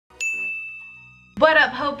What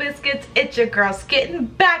up, Ho Biscuits? It's your girl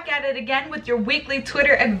Skitten, back at it again with your weekly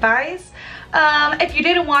Twitter advice. If you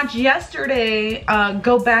didn't watch yesterday,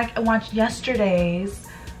 go back and watch yesterday's,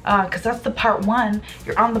 because that's the part 1.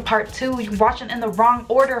 You're on the part 2. You're watching in the wrong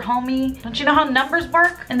order, homie. Don't you know how numbers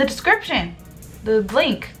work? In the description, the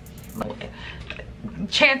link.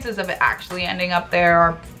 Chances of it actually ending up there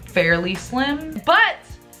are fairly slim, but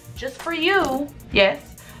just for you,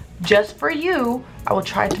 yes, just for you, I will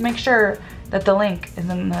try to make sure that the link is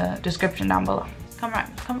in the description down below. Come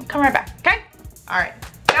right back, okay? All right,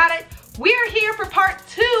 got it. We're here for part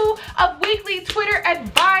 2 of weekly Twitter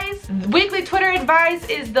advice. Weekly Twitter advice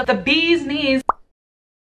is the bee's knees.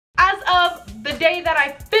 As of the day that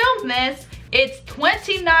I filmed this, it's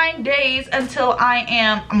 29 days until I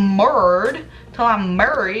am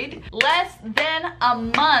married. Less than a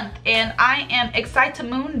month, and I am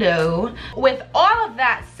excitamundo. With all of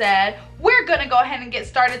that said, we're gonna go ahead and get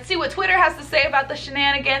started, see what Twitter has to say about the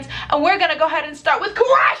shenanigans, and we're gonna go ahead and start with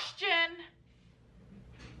question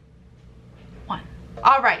 1.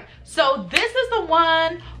 All right, so this is the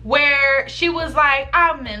one where she was like,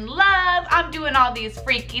 I'm in love, I'm doing all these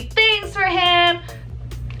freaky things for him,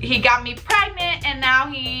 he got me pregnant, and now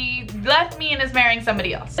he left me and is marrying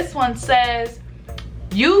somebody else. This one says,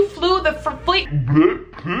 you flew the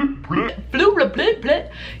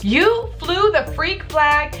freak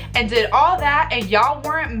flag and did all that and y'all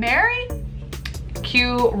weren't married?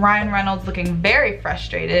 Cue Ryan Reynolds looking very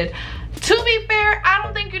frustrated. To be fair, I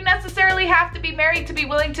don't think you necessarily have to be married to be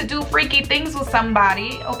willing to do freaky things with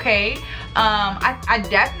somebody, okay? I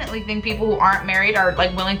definitely think people who aren't married are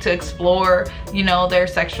like willing to explore, you know, their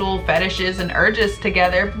sexual fetishes and urges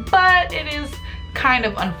together, but it is kind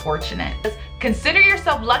of unfortunate. Consider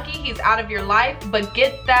yourself lucky he's out of your life, but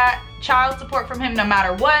get that child support from him no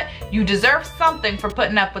matter what. You deserve something for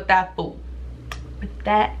putting up with that fool.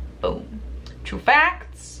 True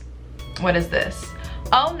facts. What is this?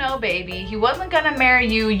 Oh no, baby, he wasn't gonna marry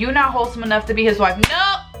you. You're not wholesome enough to be his wife.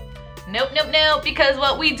 Nope, because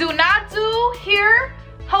what we do not do here,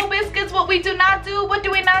 Ho Biscuits, what we do not do, what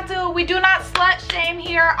do we not do? We do not slut shame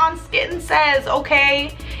here on SkittenSays,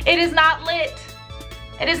 okay? It is not lit.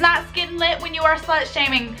 It is not skin lit when you are slut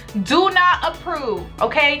shaming. Do not approve,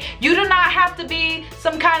 okay? You do not have to be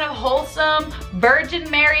some kind of wholesome Virgin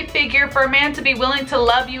Mary figure for a man to be willing to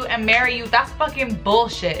love you and marry you. That's fucking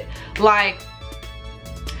bullshit. Like,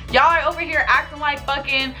 y'all are over here acting like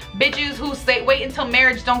fucking bitches who say wait until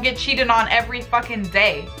marriage, don't get cheated on every fucking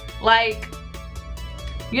day. Like,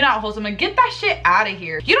 you're not wholesome, and get that shit out of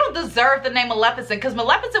here. You don't deserve the name Maleficent, because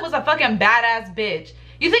Maleficent was a fucking badass bitch.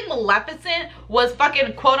 You think Maleficent was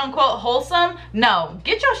fucking quote unquote wholesome? No,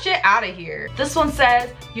 get your shit out of here. This one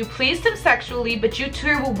says, you pleased him sexually, but you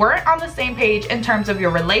two weren't on the same page in terms of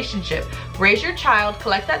your relationship. Raise your child,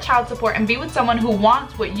 collect that child support, and be with someone who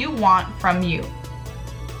wants what you want from you.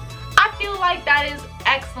 I feel like that is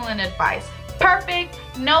excellent advice. Perfect,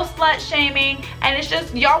 no slut shaming, and it's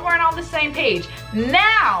just y'all weren't on the same page.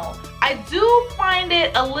 Now, I do find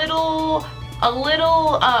it a little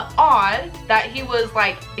odd that he was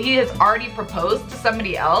like, he has already proposed to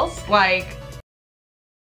somebody else. Like,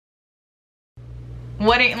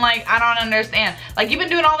 what, like, I don't understand. Like, you've been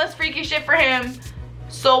doing all this freaky shit for him,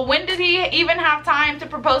 so when did he even have time to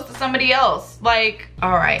propose to somebody else? Like,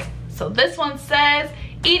 all right, so this one says,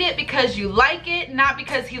 eat it because you like it, not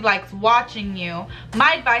because he likes watching you.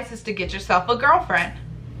 My advice is to get yourself a girlfriend.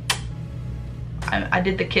 I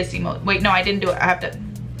did the kiss emoji. Wait, no, I didn't do it.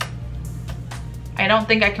 I don't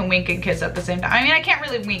think I can wink and kiss at the same time. I mean, I can't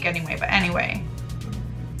really wink anyway, but anyway.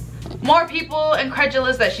 More people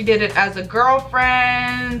incredulous that she did it as a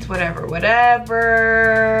girlfriend, whatever.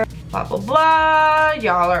 Blah, blah, blah.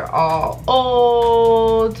 Y'all are all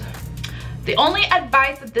old. The only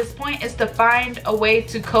advice at this point is to find a way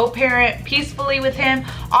to co-parent peacefully with him.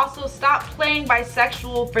 Also, stop playing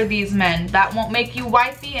bisexual for these men. That won't make you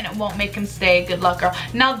wifey and it won't make him stay. Good luck, girl.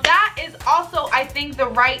 Now that is also, I think, the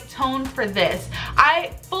right tone for this.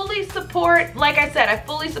 I fully support, like I said, I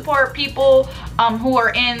fully support people who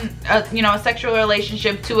are in a sexual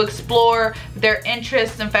relationship to explore their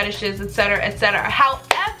interests and fetishes, etc., etc.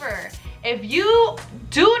 However, if you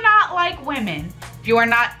do not like women, if you are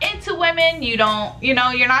not into women, you don't, you're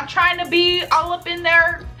not trying to be all up in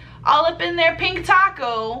their pink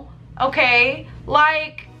taco, okay?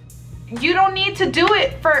 Like, you don't need to do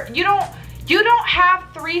it for, you don't have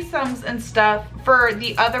threesomes and stuff for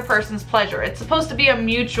the other person's pleasure. It's supposed to be a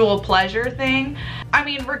mutual pleasure thing. I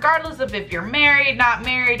mean, regardless of if you're married, not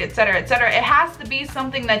married, etc., etc., it has to be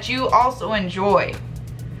something that you also enjoy.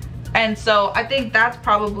 And so I think that's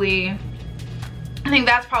probably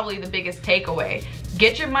the biggest takeaway.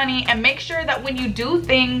 get your money, and make sure that when you do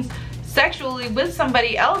things sexually with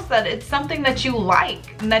somebody else, that it's something that you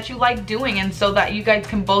like and that you like doing, and so that you guys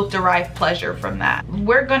can both derive pleasure from that.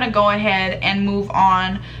 We're gonna go ahead and move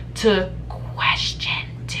on to question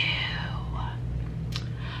 2.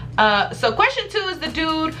 So question 2 is the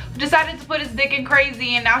dude who decided to put his dick in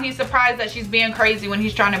crazy, and now he's surprised that she's being crazy when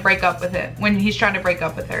he's trying to break up with her.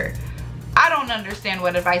 I don't understand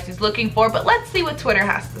what advice he's looking for, but let's see what Twitter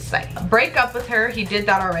has to say. Break up with her. He did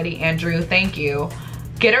that already, Andrew. Thank you.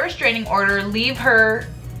 Get a restraining order. Leave her.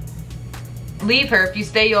 If you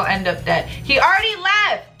stay, you'll end up dead. He already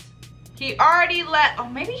left. Oh,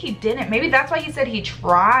 maybe he didn't. Maybe that's why he said he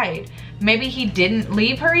tried. Maybe he didn't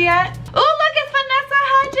leave her yet. Oh, look at Vanessa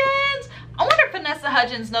Hudgens. I wonder if Vanessa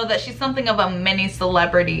Hudgens knows that she's something of a mini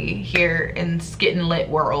celebrity here in Skitten Lit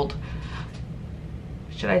world.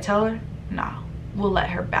 Should I tell her? No, we'll let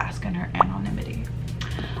her bask in her anonymity.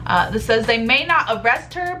 This says they may not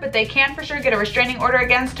arrest her, but they can for sure get a restraining order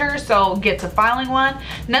against her, so get to filing one.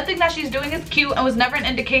 Nothing that she's doing is cute and was never an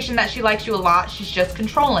indication that she likes you a lot. She's just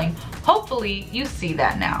controlling. Hopefully you see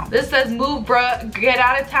that now. This says move bruh, get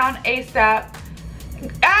out of town ASAP.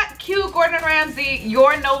 At Q Gordon Ramsay,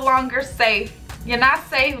 you're no longer safe. You're not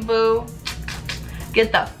safe, boo.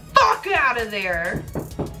 Get the fuck out of there.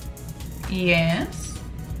 Yes.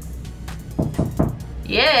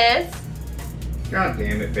 Yes. God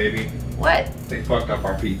damn it, baby. What? They fucked up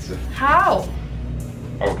our pizza. How?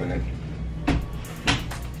 Open it.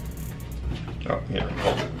 Oh, here,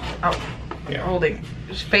 hold it. Oh, yeah. Holding.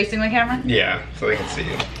 Just facing the camera? Yeah, so they can see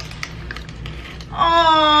you.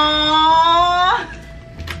 Aww.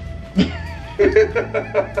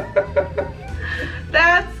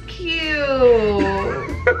 That's cute.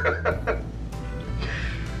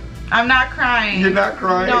 I'm not crying. You're not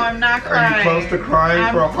crying? No, I'm not crying. Are you close to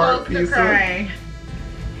crying for a heart pizza? I'm close to crying.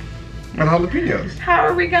 And jalapenos. How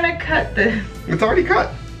are we gonna cut this? It's already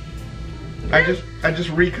cut. I just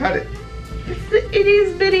recut it. It's the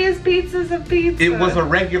ittiest bittiest pizzas of pizza. It was a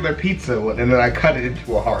regular pizza, and then I cut it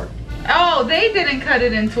into a heart. Oh, they didn't cut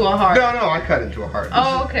it into a heart. No, I cut it into a heart.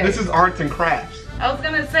 Okay. This is arts and crafts. I was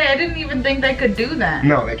gonna say, I didn't even think they could do that.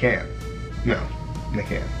 No, they can't. No, they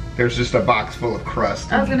can't. There's just a box full of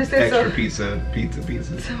crust. I was gonna say, extra pieces.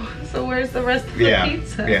 So where's the rest of the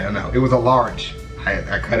pizza? Yeah, no, it was a large.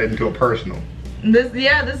 I cut it into a personal. This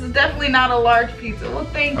is definitely not a large pizza. Well,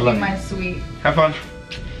 thank you, my sweet. Have fun.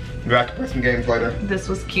 We'll have to play some games later. This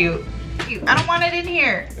was cute. I don't want it in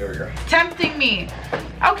here. There we go. Tempting me.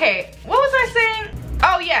 Okay, what was I saying?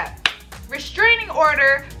 Oh yeah. Restraining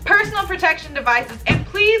order, personal protection devices, and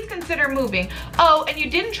please consider moving. Oh, and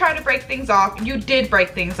you didn't try to break things off. You did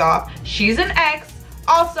break things off. She's an ex.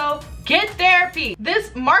 Also, get therapy.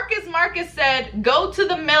 This Marcus said, go to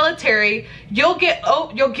the military. You'll get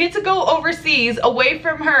to go overseas away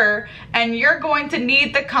from her, and you're going to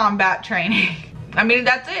need the combat training. I mean,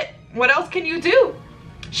 that's it. What else can you do?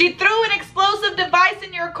 She threw an explosive device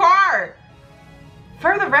in your car.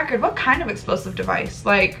 For the record, what kind of explosive device?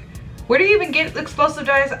 Like, where do you even get explosive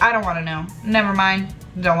device? I don't want to know. Never mind.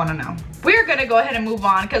 Don't want to know. We're gonna go ahead and move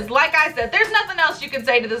on, because like I said, there's nothing else you can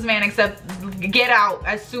say to this man except get out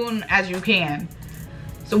as soon as you can.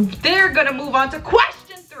 So they're gonna move on to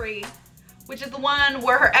question 3, which is the one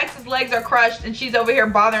where her ex's legs are crushed and she's over here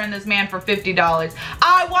bothering this man for $50.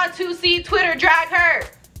 I want to see Twitter drag her.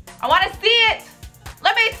 I want to see it.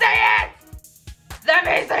 Let me see it. Let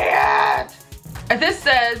me see it. This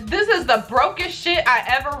says, this is the brokest shit I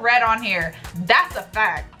ever read on here. That's a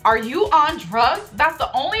fact. Are you on drugs? That's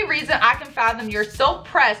the only reason I can fathom you're so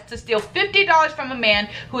pressed to steal $50 from a man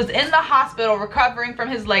who is in the hospital recovering from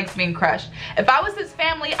his legs being crushed. If I was his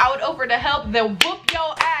family, I would offer to help them whoop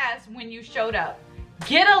your ass when you showed up.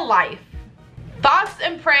 Get a life. Thoughts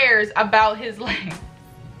and prayers about his legs.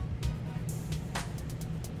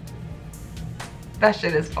 That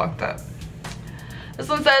shit is fucked up. This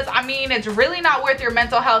one says, I mean, it's really not worth your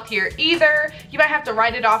mental health here either. You might have to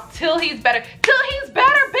write it off till he's better. Till he's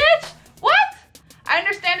better, bitch? What? I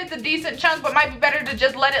understand it's a decent chunk, but might be better to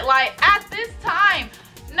just let it lie at this time.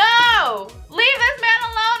 No! Leave this man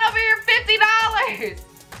alone over your $50.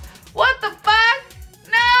 What the fuck?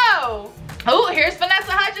 No! Oh, here's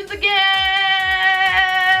Vanessa Hudgens again.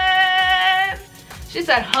 She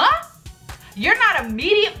said, huh? You're not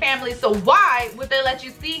immediate family, so why would they let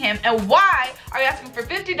you see him? And why are you asking for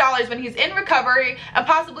 $50 when he's in recovery and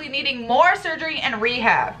possibly needing more surgery and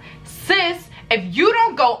rehab? Sis, if you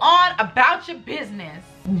don't go on about your business,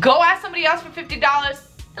 go ask somebody else for $50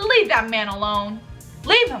 and leave that man alone.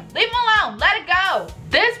 Leave him alone, let it go.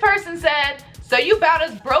 This person said, So you about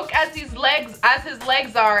as broke as his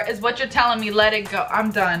legs are is what you're telling me. Let it go. I'm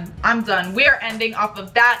done. I'm done. We are ending off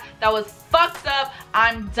of that. That was fucked up.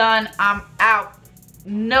 I'm done. I'm out.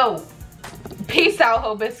 No. Peace out,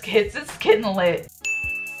 Ho Biscuits. It's getting lit.